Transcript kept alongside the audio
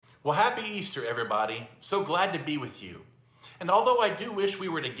Well, happy Easter, everybody. So glad to be with you. And although I do wish we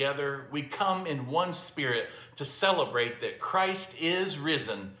were together, we come in one spirit to celebrate that Christ is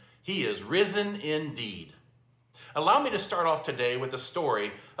risen. He is risen indeed. Allow me to start off today with a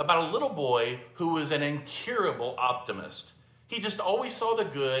story about a little boy who was an incurable optimist. He just always saw the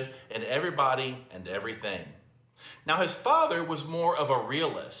good in everybody and everything. Now, his father was more of a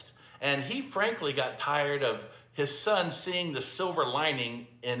realist, and he frankly got tired of his son seeing the silver lining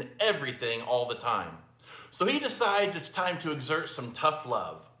in everything all the time. So he decides it's time to exert some tough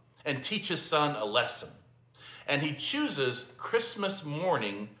love and teach his son a lesson. And he chooses Christmas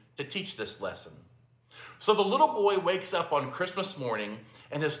morning to teach this lesson. So the little boy wakes up on Christmas morning,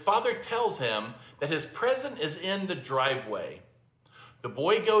 and his father tells him that his present is in the driveway. The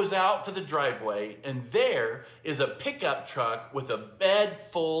boy goes out to the driveway, and there is a pickup truck with a bed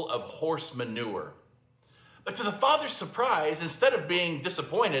full of horse manure. But to the father's surprise, instead of being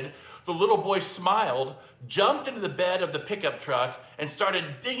disappointed, the little boy smiled, jumped into the bed of the pickup truck, and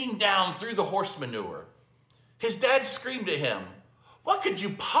started digging down through the horse manure. His dad screamed at him, "What could you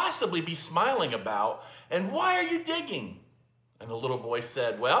possibly be smiling about, and why are you digging?" And the little boy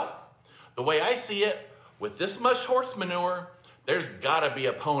said, "Well, the way I see it, with this much horse manure, there's gotta be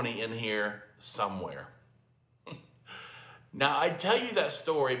a pony in here somewhere." Now, I tell you that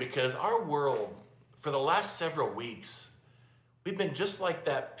story because our world, for the last several weeks, we've been just like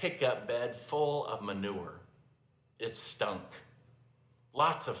that pickup bed full of manure. It stunk.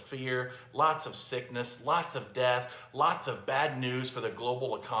 Lots of fear, lots of sickness, lots of death, lots of bad news for the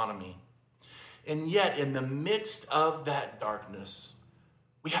global economy. And yet, in the midst of that darkness,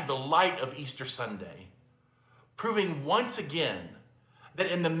 we have the light of Easter Sunday, proving once again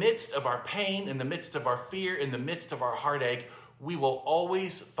that in the midst of our pain, in the midst of our fear, in the midst of our heartache, we will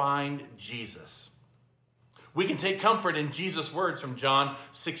always find Jesus. We can take comfort in Jesus' words from John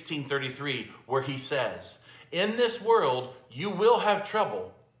 16:33, where he says, "In this world you will have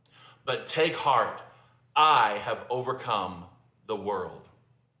trouble, but take heart, I have overcome the world."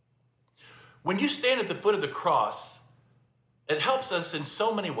 When you stand at the foot of the cross, it helps us in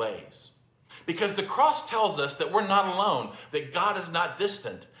so many ways. Because the cross tells us that we're not alone, that God is not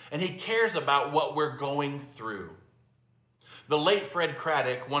distant, and he cares about what we're going through. The late Fred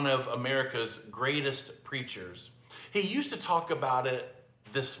Craddock, one of America's greatest preachers, he used to talk about it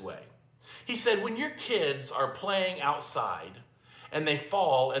this way. He said, when your kids are playing outside and they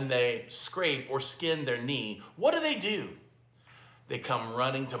fall and they scrape or skin their knee, what do? They come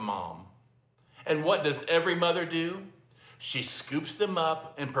running to mom. And what does every mother do? She scoops them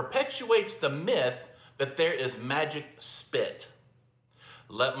up and perpetuates the myth that there is magic spit.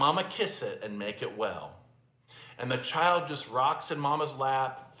 Let mama kiss it and make it well. And the child just rocks in mama's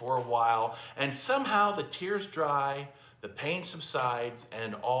lap for a while, and somehow the tears dry, the pain subsides,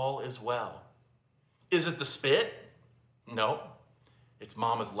 and all is well. Is it the spit? No, it's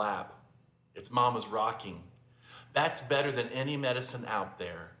mama's lap. It's mama's rocking. That's better than any medicine out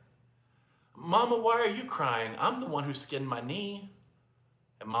there. "Mama, why are you crying? I'm the one who skinned my knee."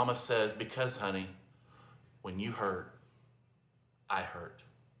 And mama says, "Because, honey, when you hurt, I hurt."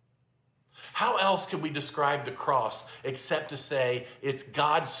 How else could we describe the cross except to say it's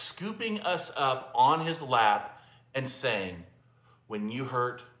God scooping us up on his lap and saying, "When you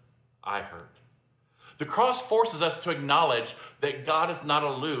hurt, I hurt." The cross forces us to acknowledge that God is not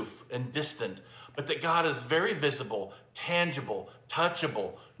aloof and distant, but that God is very visible, tangible,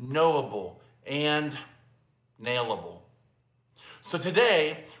 touchable, knowable, and nailable. So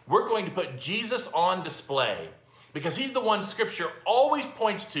today, we're going to put Jesus on display because he's the one Scripture always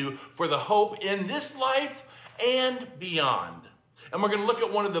points to for the hope in this life and beyond. And we're going to look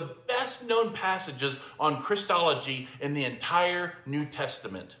at one of the best known passages on Christology in the entire New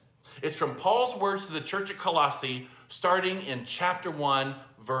Testament. It's from Paul's words to the church at Colossae, starting in chapter 1,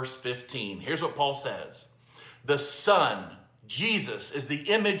 verse 15. Here's what Paul says. "The Son, Jesus, is the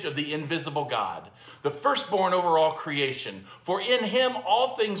image of the invisible God, the firstborn over all creation. For in him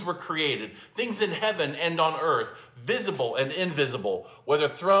all things were created, things in heaven and on earth, visible and invisible, whether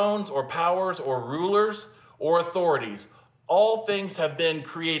thrones or powers or rulers or authorities. All things have been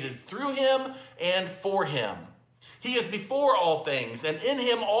created through him and for him. He is before all things, and in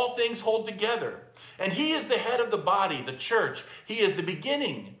him all things hold together. And he is the head of the body, the church. He is the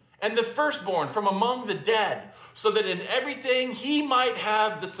beginning and the firstborn from among the dead, so that in everything he might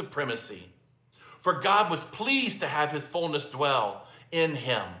have the supremacy. For God was pleased to have his fullness dwell in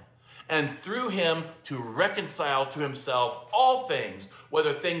him, and through him to reconcile to himself all things,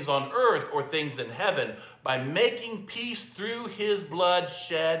 whether things on earth or things in heaven, by making peace through his blood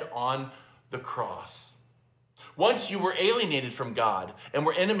shed on the cross." Once you were alienated from God and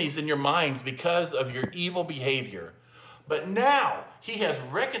were enemies in your minds because of your evil behavior. But now he has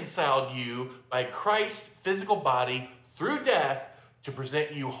reconciled you by Christ's physical body through death to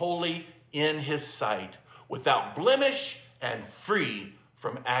present you holy in his sight, without blemish and free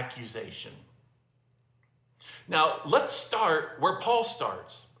from accusation. Now, let's start where Paul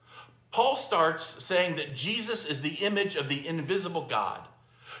starts. Paul starts saying that Jesus is the image of the invisible God.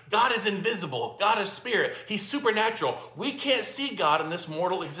 God is invisible. God is spirit. He's supernatural. We can't see God in this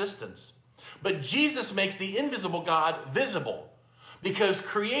mortal existence. But Jesus makes the invisible God visible because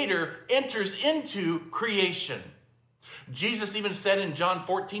Creator enters into creation. Jesus even said in John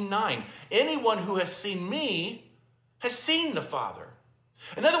 14:9, anyone who has seen me has seen the Father.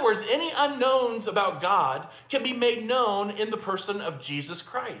 In other words, any unknowns about God can be made known in the person of Jesus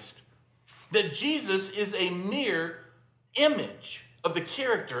Christ. That Jesus is a mere image of the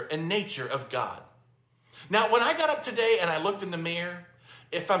character and nature of God. Now, when I got up today and I looked in the mirror,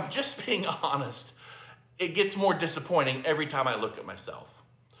 if I'm just being honest, it gets more disappointing every time I look at myself.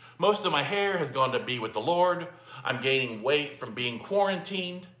 Most of my hair has gone to be with the Lord. I'm gaining weight from being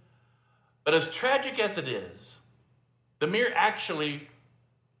quarantined. But as tragic as it is, the mirror actually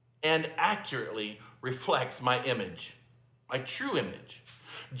and accurately reflects my image, my true image.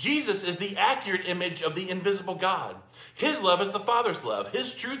 Jesus is the accurate image of the invisible God. His love is the Father's love.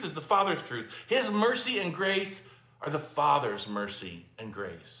 His truth is the Father's truth. His mercy and grace are the Father's mercy and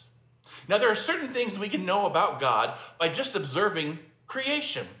grace. Now, there are certain things we can know about God by just observing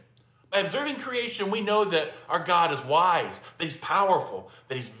creation. By observing creation, we know that our God is wise, that he's powerful,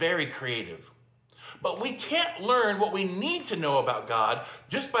 that he's very creative. But we can't learn what we need to know about God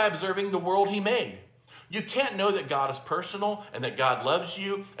just by observing the world he made. You can't know that God is personal and that God loves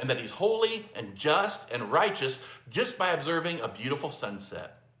you and that he's holy and just and righteous just by observing a beautiful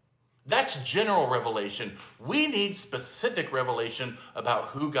sunset. That's general revelation. We need specific revelation about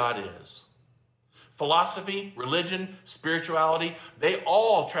who God is. Philosophy, religion, spirituality, they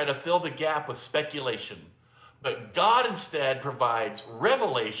all try to fill the gap with speculation. But God instead provides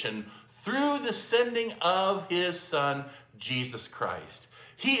revelation through the sending of his Son, Jesus Christ.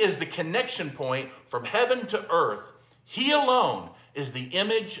 He is the connection point from heaven to earth. He alone is the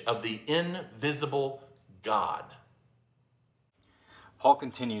image of the invisible God. Paul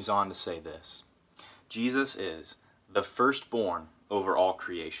continues on to say this: Jesus is the firstborn over all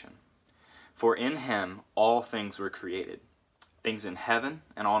creation. For in him all things were created, things in heaven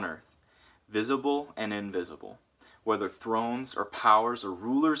and on earth, visible and invisible, whether thrones or powers or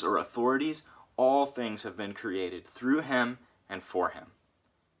rulers or authorities, all things have been created through him and for him.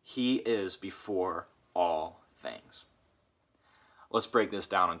 He is before all things. Let's break this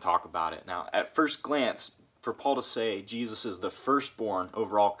down and talk about it. Now, at first glance, for Paul to say Jesus is the firstborn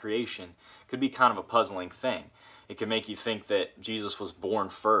over all creation could be kind of a puzzling thing. It could make you think that Jesus was born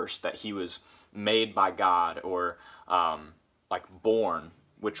first, that he was made by God, or born,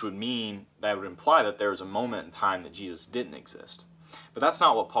 which would mean, that would imply that there was a moment in time that Jesus didn't exist. But that's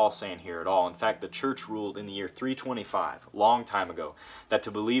not what Paul's saying here at all. In fact, the church ruled in the year 325, a long time ago, that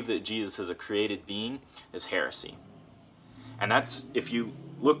to believe that Jesus is a created being is heresy. And that's, if you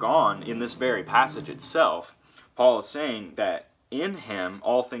look on in this very passage itself, Paul is saying that in him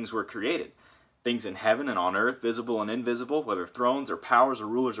all things were created. Things in heaven and on earth, visible and invisible, whether thrones or powers or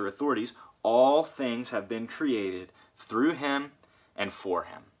rulers or authorities, all things have been created through him and for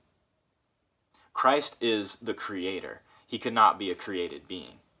him. Christ is the creator. He could not be a created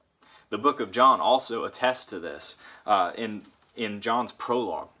being. The book of John also attests to this in John's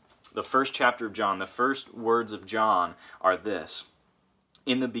prologue. The first chapter of John, the first words of John are this: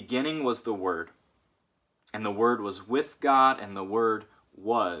 in the beginning was the Word, and the Word was with God, and the Word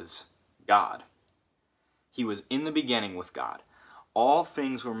was God. He was in the beginning with God. All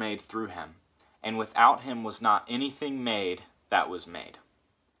things were made through him, and without him was not anything made that was made.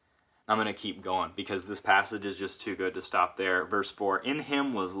 I'm going to keep going because this passage is just too good to stop there. Verse 4, in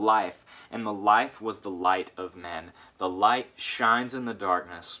him was life, and the life was the light of men. The light shines in the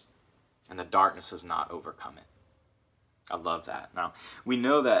darkness, and the darkness has not overcome it. I love that. Now, we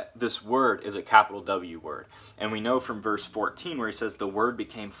know that this word is a capital W word, and we know from verse 14 where he says the word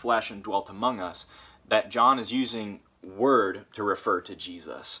became flesh and dwelt among us, that John is using word to refer to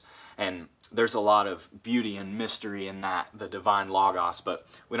Jesus. And there's a lot of beauty and mystery in that, the divine logos, but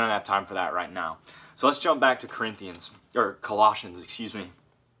we don't have time for that right now. So let's jump back to Colossians.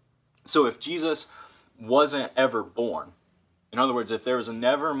 So if Jesus wasn't ever born, in other words, if there was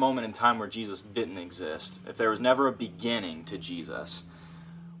never a moment in time where Jesus didn't exist, if there was never a beginning to Jesus,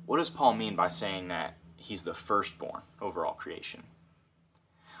 what does Paul mean by saying that he's the firstborn over all creation?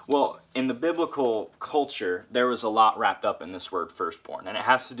 Well, in the biblical culture, there was a lot wrapped up in this word firstborn, and it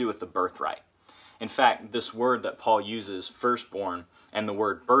has to do with the birthright. In fact, this word that Paul uses, firstborn, and the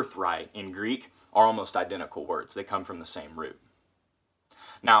word birthright in Greek are almost identical words. They come from the same root.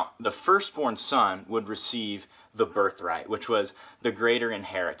 Now, the firstborn son would receive the birthright, which was the greater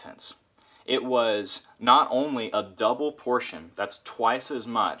inheritance. It was not only a double portion, that's twice as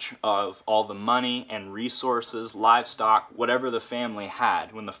much of all the money and resources, livestock, whatever the family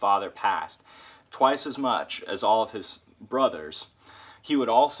had when the father passed, twice as much as all of his brothers. He would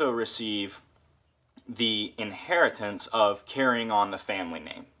also receive the inheritance of carrying on the family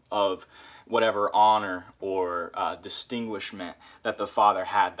name, of whatever honor or distinguishment that the father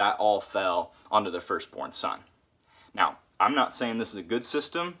had. That all fell onto the firstborn son. Now, I'm not saying this is a good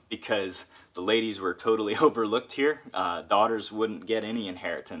system because the ladies were totally overlooked here. Daughters wouldn't get any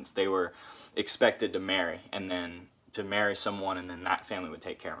inheritance. They were expected to marry and then to marry someone, and then that family would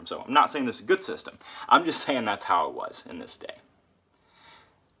take care of them. So I'm not saying this is a good system. I'm just saying that's how it was in this day.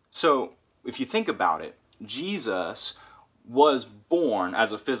 So if you think about it, Jesus was born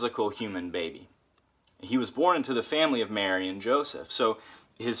as a physical human baby. He was born into the family of Mary and Joseph. So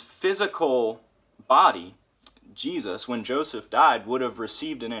his physical body, Jesus, when Joseph died, would have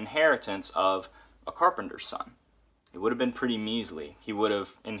received an inheritance of a carpenter's son. It would have been pretty measly. He would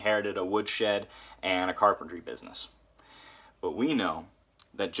have inherited a woodshed and a carpentry business. But we know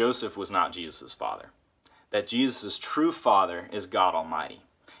that Joseph was not Jesus' father, that Jesus' true father is God Almighty.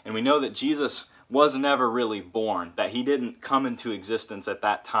 And we know that Jesus was never really born, that he didn't come into existence at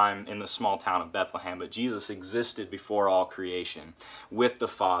that time in the small town of Bethlehem, but Jesus existed before all creation with the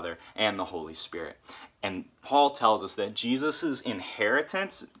Father and the Holy Spirit. And Paul tells us that Jesus'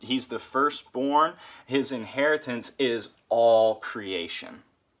 inheritance, he's the firstborn, his inheritance is all creation.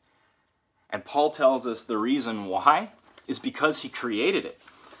 And Paul tells us the reason why is because he created it.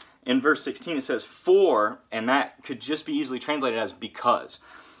 In verse 16 it says, for, and that could just be easily translated as because.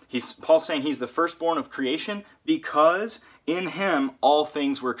 Paul's saying he's the firstborn of creation because in him all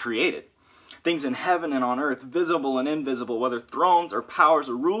things were created. Things in heaven and on earth, visible and invisible, whether thrones or powers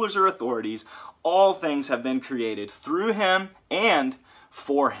or rulers or authorities, all things have been created through him and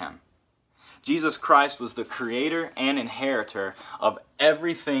for him. Jesus Christ was the creator and inheritor of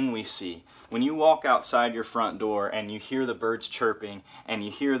everything we see. When you walk outside your front door and you hear the birds chirping and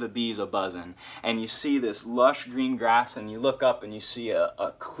you hear the bees a-buzzing and you see this lush green grass and you look up and you see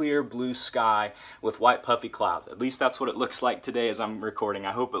a clear blue sky with white puffy clouds. At least that's what it looks like today as I'm recording.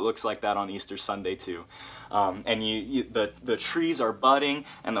 I hope it looks like that on Easter Sunday too. And the trees are budding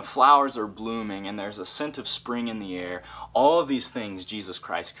and the flowers are blooming and there's a scent of spring in the air. All of these things Jesus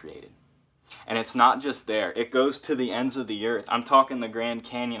Christ created. And it's not just there. It goes to the ends of the earth. I'm talking the Grand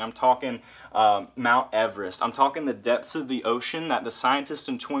Canyon. I'm talking Mount Everest. I'm talking the depths of the ocean that the scientists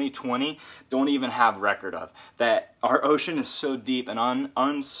in 2020 don't even have record of. That our ocean is so deep and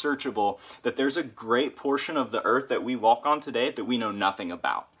unsearchable that there's a great portion of the earth that we walk on today that we know nothing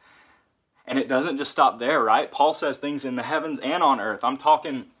about. And it doesn't just stop there, right? Paul says things in the heavens and on earth. I'm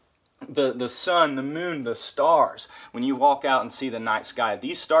talking the sun, the moon, the stars. When you walk out and see the night sky,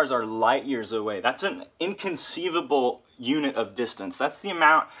 these stars are light years away. That's an inconceivable unit of distance. That's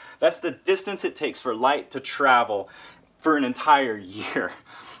the distance it takes for light to travel for an entire year.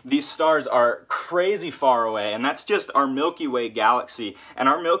 These stars are crazy far away, and that's just our Milky Way galaxy. And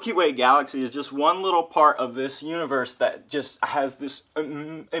our Milky Way galaxy is just one little part of this universe that just has this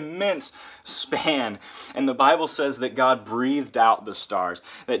immense span. And the Bible says that God breathed out the stars,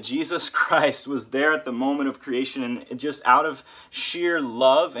 that Jesus Christ was there at the moment of creation, and just out of sheer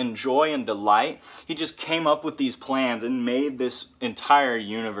love and joy and delight, he just came up with these plans and made this entire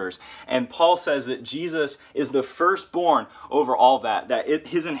universe. And Paul says that Jesus is the firstborn over all that,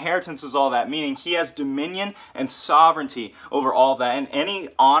 his inheritance is all that, meaning he has dominion and sovereignty over all that. And any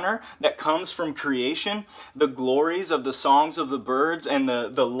honor that comes from creation, the glories of the songs of the birds and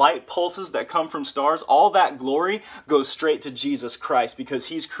the light pulses that come from stars, all that glory goes straight to Jesus Christ because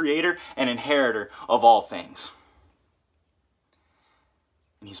he's creator and inheritor of all things.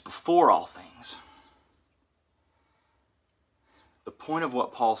 And he's before all things. The point of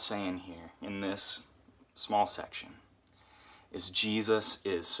what Paul's saying here in this small section is Jesus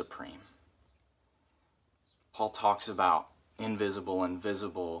is supreme. Paul talks about invisible and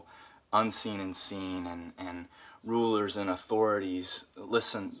visible, unseen and seen, and rulers and authorities.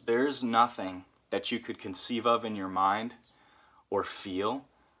 Listen, there's nothing that you could conceive of in your mind or feel,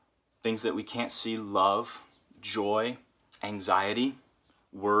 things that we can't see, love, joy, anxiety,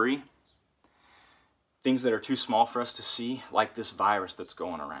 worry, things that are too small for us to see, like this virus that's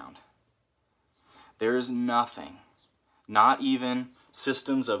going around. There is nothing not even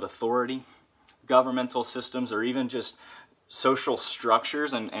systems of authority, governmental systems, or even just social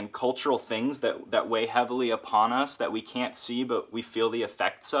structures and cultural things that weigh heavily upon us that we can't see but we feel the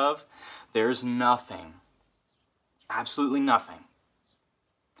effects of. There's nothing, absolutely nothing,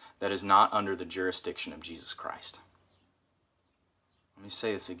 that is not under the jurisdiction of Jesus Christ. Let me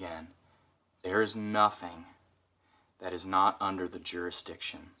say this again. There is nothing that is not under the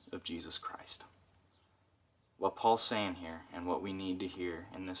jurisdiction of Jesus Christ. What Paul's saying here, and what we need to hear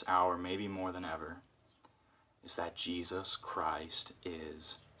in this hour, maybe more than ever, is that Jesus Christ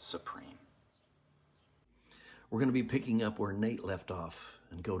is supreme. We're going to be picking up where Nate left off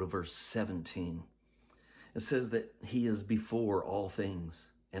and go to verse 17. It says that he is before all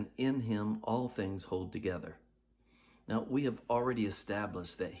things, and in him all things hold together. Now, we have already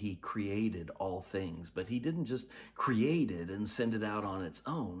established that he created all things, but he didn't just create it and send it out on its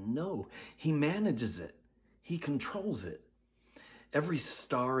own. No, he manages it. He controls it. Every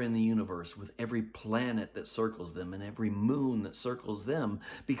star in the universe, with every planet that circles them and every moon that circles them,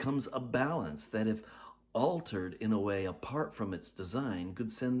 becomes a balance that, if altered in a way apart from its design,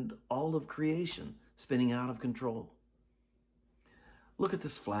 could send all of creation spinning out of control. Look at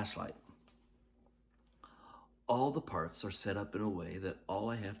this flashlight. All the parts are set up in a way that all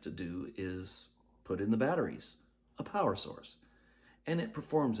I have to do is put in the batteries, a power source, and it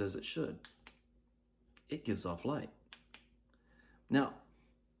performs as it should. It gives off light. Now,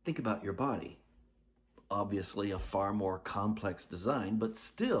 think about your body. Obviously a far more complex design, but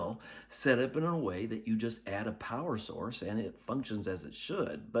still set up in a way that you just add a power source and it functions as it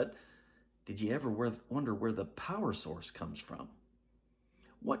should. But did you ever wonder where the power source comes from?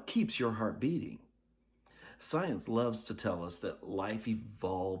 What keeps your heart beating? Science loves to tell us that life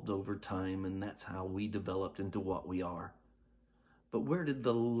evolved over time and that's how we developed into what we are. But where did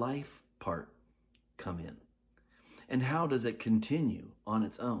the life part come in? And how does it continue on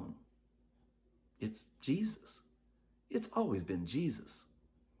its own? It's Jesus. It's always been Jesus.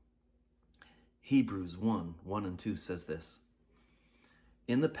 Hebrews 1:1-2 says this.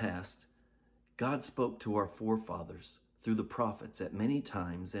 In the past, God spoke to our forefathers through the prophets at many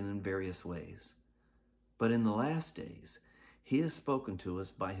times and in various ways. But in the last days, he has spoken to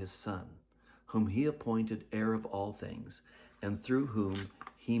us by his Son, whom he appointed heir of all things, and through whom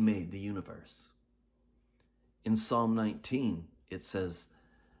he made the universe. In Psalm 19, it says,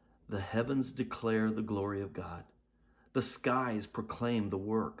 the heavens declare the glory of God. The skies proclaim the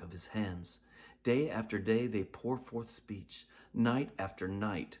work of his hands. Day after day they pour forth speech. Night after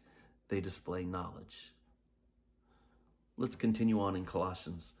night they display knowledge. Let's continue on in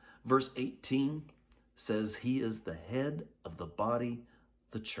Colossians. Verse 18 says he is the head of the body,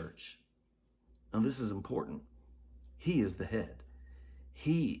 the church. Now this is important. He is the head.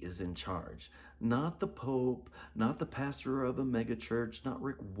 He is in charge, not the Pope, not the pastor of a megachurch, not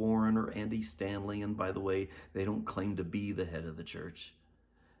Rick Warren or Andy Stanley. And by the way, they don't claim to be the head of the church.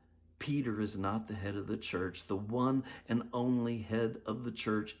 Peter is not the head of the church. The one and only head of the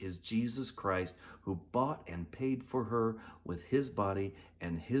church is Jesus Christ, who bought and paid for her with his body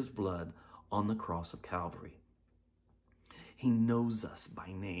and his blood on the cross of Calvary. He knows us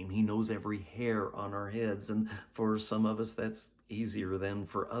by name. He knows every hair on our heads. And for some of us, that's easier than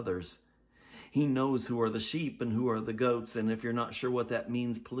for others. He knows who are the sheep and who are the goats. And if you're not sure what that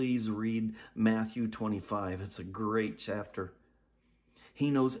means, please read Matthew 25. It's a great chapter. He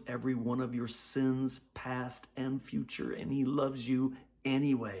knows every one of your sins, past and future, and he loves you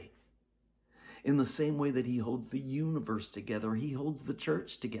anyway. In the same way that he holds the universe together, he holds the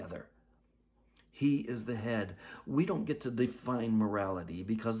church together. He is the head. We don't get to define morality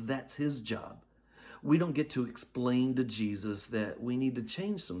because that's his job. We don't get to explain to Jesus that we need to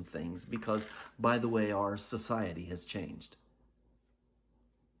change some things because, by the way, our society has changed.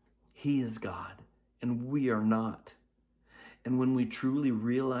 He is God, and we are not. And when we truly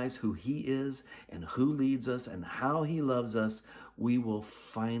realize who he is and who leads us and how he loves us, we will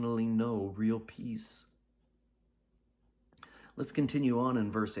finally know real peace. Let's continue on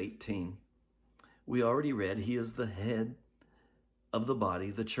in verse 18. We already read he is the head of the body,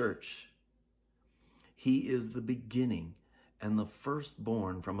 the church. He is the beginning and the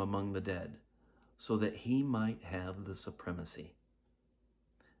firstborn from among the dead, so that he might have the supremacy.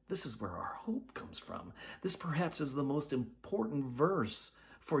 This is where our hope comes from. This perhaps is the most important verse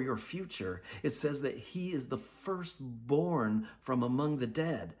for your future. It says that he is the firstborn from among the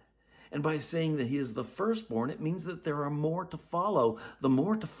dead. And by saying that he is the firstborn, it means that there are more to follow. The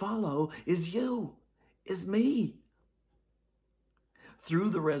more to follow is you, is me. Through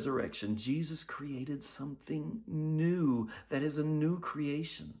the resurrection, Jesus created something new that is a new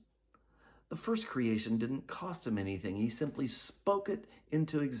creation. The first creation didn't cost him anything. He simply spoke it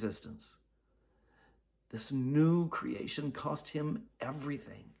into existence. This new creation cost him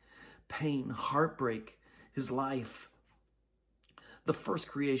everything: pain, heartbreak, his life. The first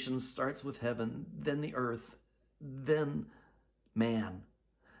creation starts with heaven, then the earth, then man.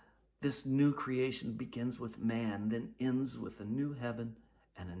 This new creation begins with man, then ends with a new heaven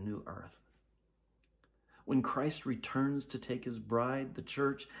and a new earth. When Christ returns to take his bride, the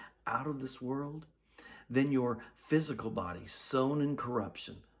church, out of this world, then your physical body, sown in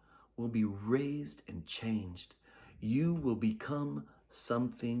corruption, will be raised and changed. You will become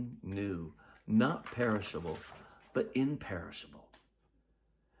something new, not perishable, but imperishable.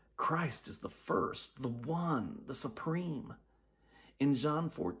 Christ is the first, the one, the supreme. In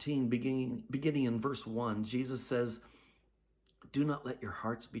John 14, beginning in verse 1, Jesus says, "Do not let your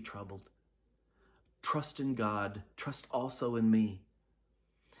hearts be troubled. Trust in God, trust also in me.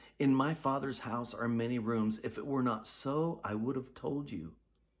 In my Father's house are many rooms. If it were not so, I would have told you.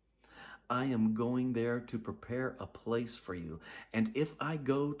 I am going there to prepare a place for you. And if I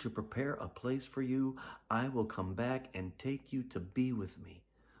go to prepare a place for you, I will come back and take you to be with me,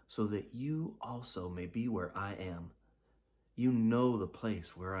 so that you also may be where I am. You know the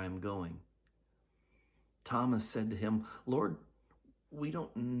place where I am going." Thomas said to him, "Lord, we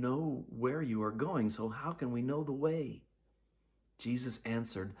don't know where you are going, so how can we know the way?" Jesus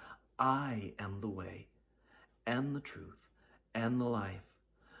answered, "I am the way and the truth and the life.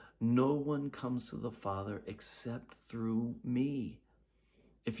 No one comes to the Father except through me.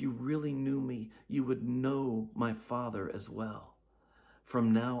 If you really knew me, you would know my Father as well.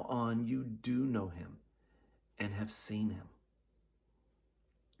 From now on, you do know him and have seen him."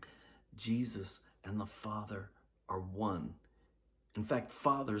 Jesus and the Father are one. In fact,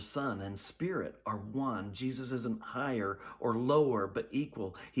 Father, Son, and Spirit are one. Jesus isn't higher or lower, but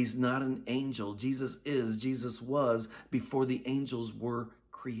equal. He's not an angel. Jesus was before the angels were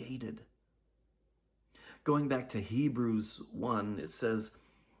created. Going back to Hebrews 1, it says,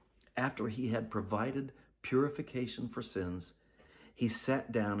 "After he had provided purification for sins, he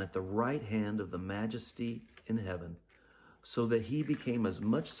sat down at the right hand of the Majesty in heaven, so that he became as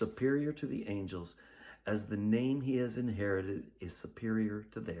much superior to the angels as the name he has inherited is superior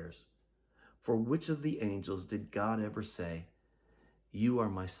to theirs. For which of the angels did God ever say, 'You are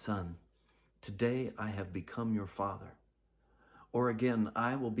my son, today I have become your father'? Or again,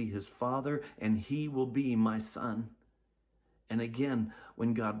 'I will be his father and he will be my son'? And again,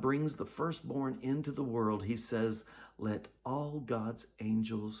 when God brings the firstborn into the world, he says, 'Let all God's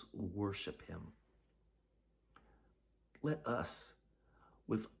angels worship him.' Let us,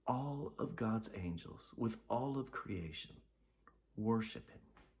 with all of God's angels, with all of creation, worship him,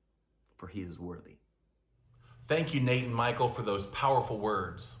 for he is worthy." Thank you, Nate and Michael, for those powerful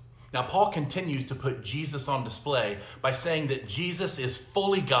words. Now, Paul continues to put Jesus on display by saying that Jesus is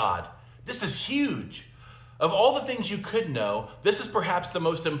fully God. This is huge. Of all the things you could know, this is perhaps the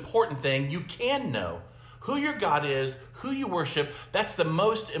most important thing you can know. Who your God is, who you worship, that's the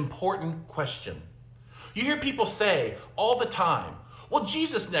most important question. You hear people say all the time, "Well,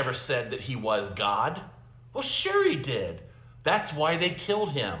 Jesus never said that he was God." Well, sure he did. That's why they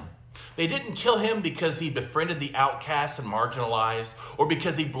killed him. They didn't kill him because he befriended the outcasts and marginalized, or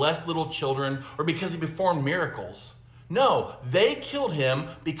because he blessed little children, or because he performed miracles. No, they killed him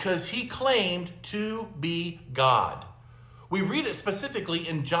because he claimed to be God. We read it specifically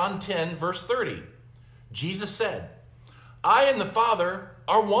in John 10, verse 30. Jesus said, "I and the Father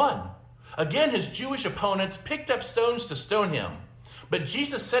are one." Again, his Jewish opponents picked up stones to stone him. But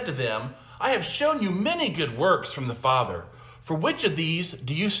Jesus said to them, "I have shown you many good works from the Father. For which of these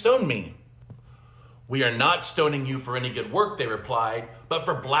do you stone me?" "We are not stoning you for any good work," they replied, "but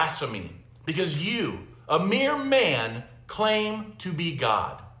for blasphemy, because you, a mere man, claim to be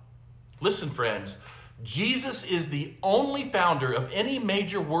God." Listen, friends, Jesus is the only founder of any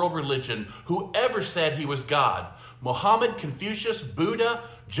major world religion who ever said he was God. Muhammad, Confucius, Buddha,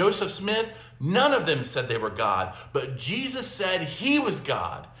 Joseph Smith, none of them said they were God, but Jesus said he was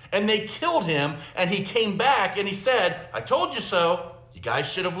God, and they killed him, and he came back and he said, "I told you so. You guys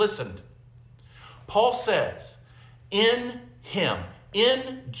should have listened." Paul says, in him,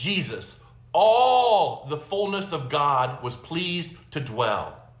 in Jesus, all the fullness of God was pleased to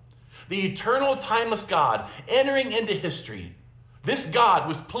dwell. The eternal, timeless God entering into history. This God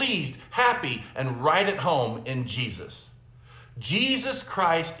was pleased, happy, and right at home in Jesus. Jesus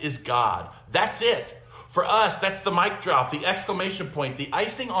Christ is God. That's it. For us, that's the mic drop, the exclamation point, the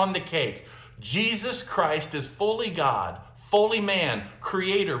icing on the cake. Jesus Christ is fully God, fully man,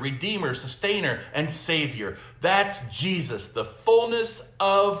 creator, redeemer, sustainer, and savior. That's Jesus, the fullness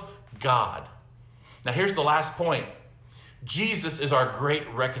of God. Now here's the last point. Jesus is our great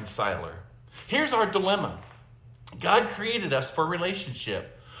reconciler. Here's our dilemma. God created us for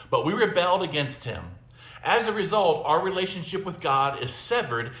relationship, but we rebelled against him. As a result, our relationship with God is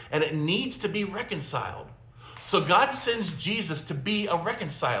severed and it needs to be reconciled. So God sends Jesus to be a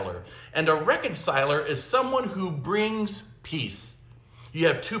reconciler. And a reconciler is someone who brings peace. You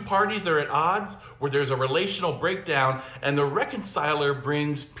have two parties that are at odds where there's a relational breakdown, and the reconciler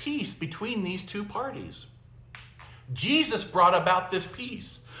brings peace between these two parties. Jesus brought about this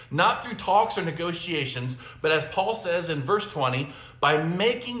peace, not through talks or negotiations, but as Paul says in verse 20, by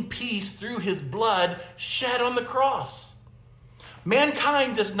making peace through his blood shed on the cross.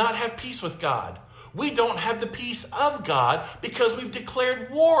 Mankind does not have peace with God. We don't have the peace of God because we've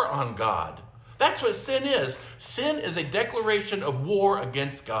declared war on God. That's what sin is. Sin is a declaration of war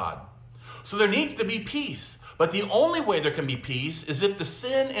against God. So there needs to be peace. But the only way there can be peace is if the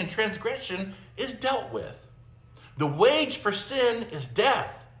sin and transgression is dealt with. The wage for sin is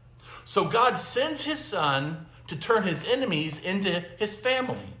death. So God sends his son to turn his enemies into his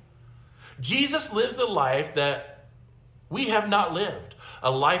family. Jesus lives the life that we have not lived,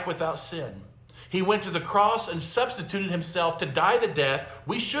 a life without sin. He went to the cross and substituted himself to die the death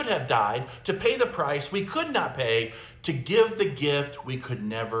we should have died, to pay the price we could not pay, to give the gift we could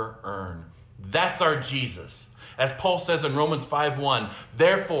never earn. That's our Jesus. As Paul says in Romans 5:1,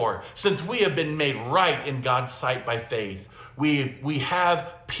 therefore, since we have been made right in God's sight by faith, we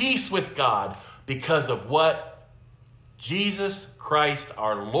have peace with God because of what Jesus Christ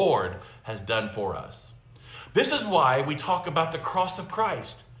our Lord has done for us. This is why we talk about the cross of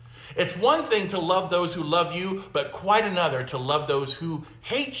Christ. It's one thing to love those who love you, but quite another to love those who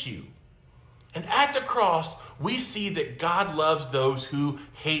hate you. And at the cross, we see that God loves those who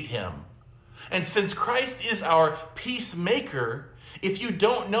hate him. And since Christ is our peacemaker, if you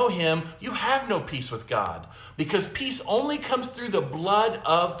don't know him, you have no peace with God, because peace only comes through the blood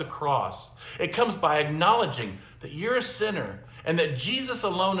of the cross. It comes by acknowledging that you're a sinner and that Jesus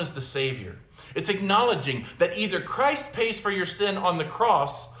alone is the Savior. It's acknowledging that either Christ pays for your sin on the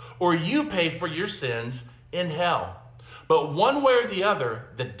cross or you pay for your sins in hell. But one way or the other,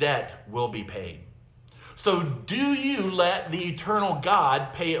 the debt will be paid. So do you let the eternal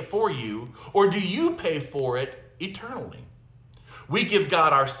God pay it for you, or do you pay for it eternally? We give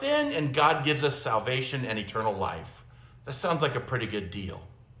God our sin, and God gives us salvation and eternal life. That sounds like a pretty good deal.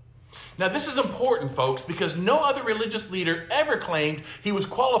 Now, this is important, folks, because no other religious leader ever claimed he was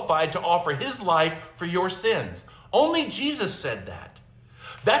qualified to offer his life for your sins. Only Jesus said that.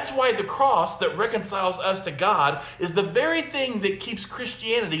 That's why the cross that reconciles us to God is the very thing that keeps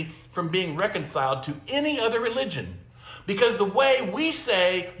Christianity from being reconciled to any other religion. Because the way we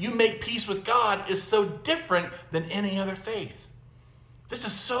say you make peace with God is so different than any other faith. This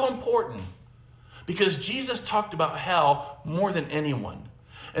is so important because Jesus talked about hell more than anyone.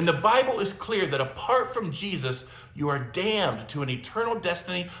 And the Bible is clear that apart from Jesus, you are damned to an eternal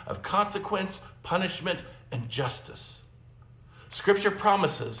destiny of consequence, punishment, and justice. Scripture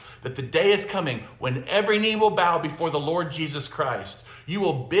promises that the day is coming when every knee will bow before the Lord Jesus Christ. You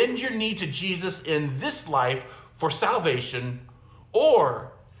will bend your knee to Jesus in this life for salvation,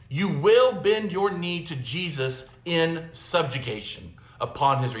 or you will bend your knee to Jesus in subjugation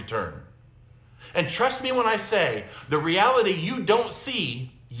upon his return. And trust me when I say, the reality you don't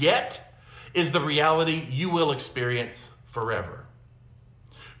see yet is the reality you will experience forever.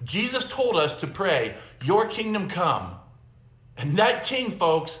 Jesus told us to pray, your kingdom come. And that king,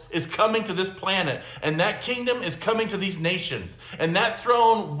 folks, is coming to this planet. And that kingdom is coming to these nations. And that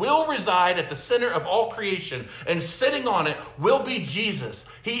throne will reside at the center of all creation. And sitting on it will be Jesus.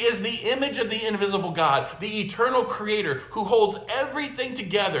 He is the image of the invisible God, the eternal creator who holds everything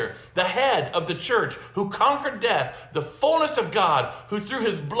together, the head of the church, who conquered death, the fullness of God, who through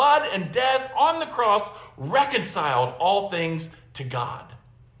his blood and death on the cross reconciled all things to God.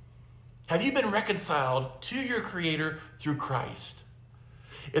 Have you been reconciled to your Creator through Christ?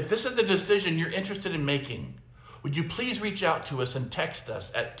 If this is the decision you're interested in making, would you please reach out to us and text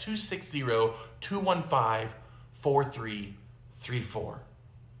us at 260-215-4334.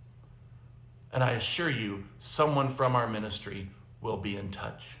 And I assure you, someone from our ministry will be in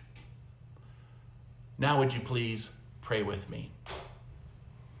touch. Now would you please pray with me?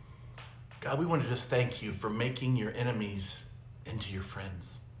 God, we want to just thank you for making your enemies into your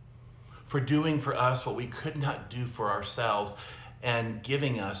friends, for doing for us what we could not do for ourselves, and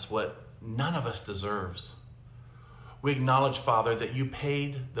giving us what none of us deserves. We acknowledge, Father, that you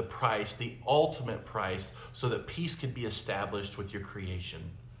paid the price, the ultimate price, so that peace could be established with your creation.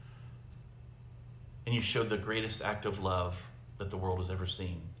 And you showed the greatest act of love that the world has ever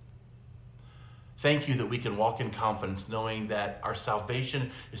seen. Thank you that we can walk in confidence knowing that our salvation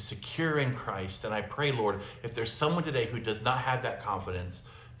is secure in Christ. And I pray, Lord, if there's someone today who does not have that confidence,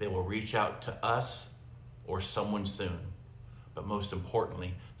 they will reach out to us or someone soon. But most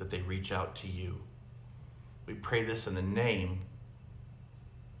importantly, that they reach out to you. We pray this in the name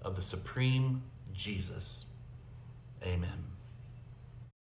of the supreme Jesus. Amen.